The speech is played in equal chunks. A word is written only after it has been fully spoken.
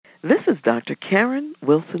This is Dr. Karen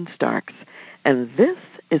Wilson Starks, and this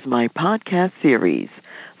is my podcast series,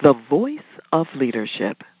 The Voice of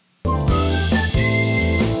Leadership.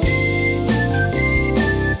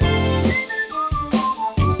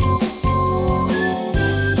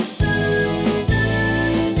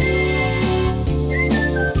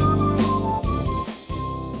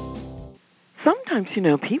 Sometimes,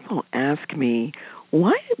 people ask me,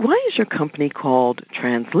 why is your company called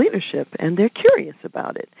TRANSLEADERSHIP? And they're curious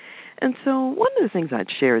about it. And so one of the things I'd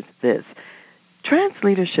share is this.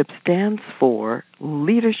 TRANSLEADERSHIP stands for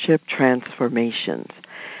Leadership Transformations.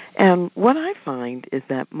 And what I find is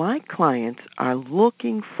that my clients are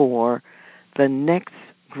looking for the next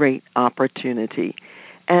great opportunity.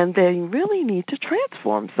 And they really need to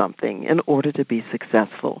transform something in order to be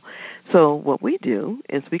successful. So what we do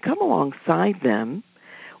is we come alongside them,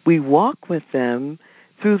 we walk with them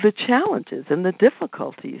through the challenges and the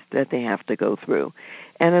difficulties that they have to go through.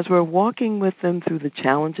 And as we're walking with them through the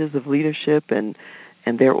challenges of leadership and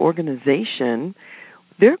their organization,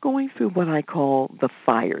 they're going through what I call the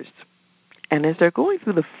fires. And as they're going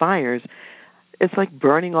through the fires, it's like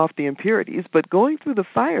burning off the impurities, but going through the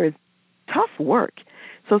fire is tough work.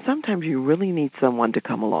 So sometimes you really need someone to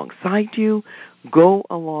come alongside you, go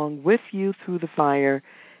along with you through the fire,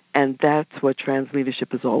 and that's what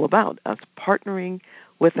TRANSLEADERSHIP is all about, us partnering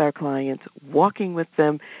with our clients, walking with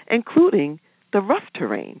them, including the rough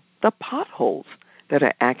terrain, the potholes that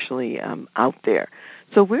are actually out there.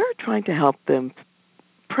 So we're trying to help them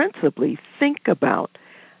principally think about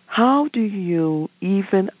how do you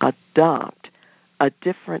even adopt a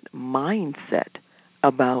different mindset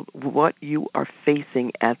about what you are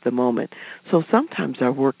facing at the moment. So sometimes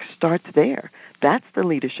our work starts there. That's the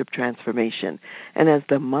leadership transformation. And as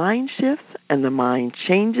the mind shifts and the mind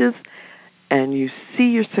changes and you see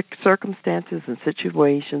your circumstances and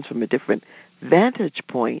situations from a different vantage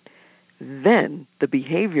point, then the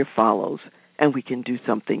behavior follows and we can do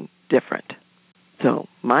something different. So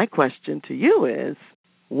my question to you is,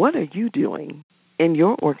 what are you doing in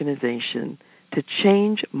your organization to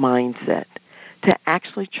change mindset, to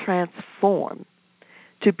actually transform,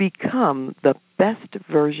 to become the best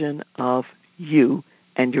version of you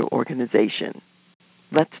and your organization?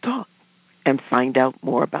 Let's talk and find out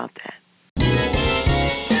more about that.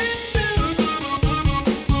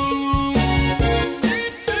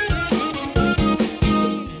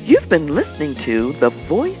 You've been listening to The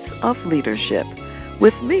Voice of Leadership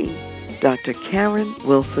with me, Dr. Karen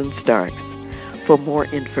Wilson Starks. For more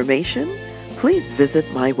information, please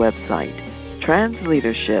visit my website,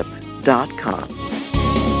 transleadership.com.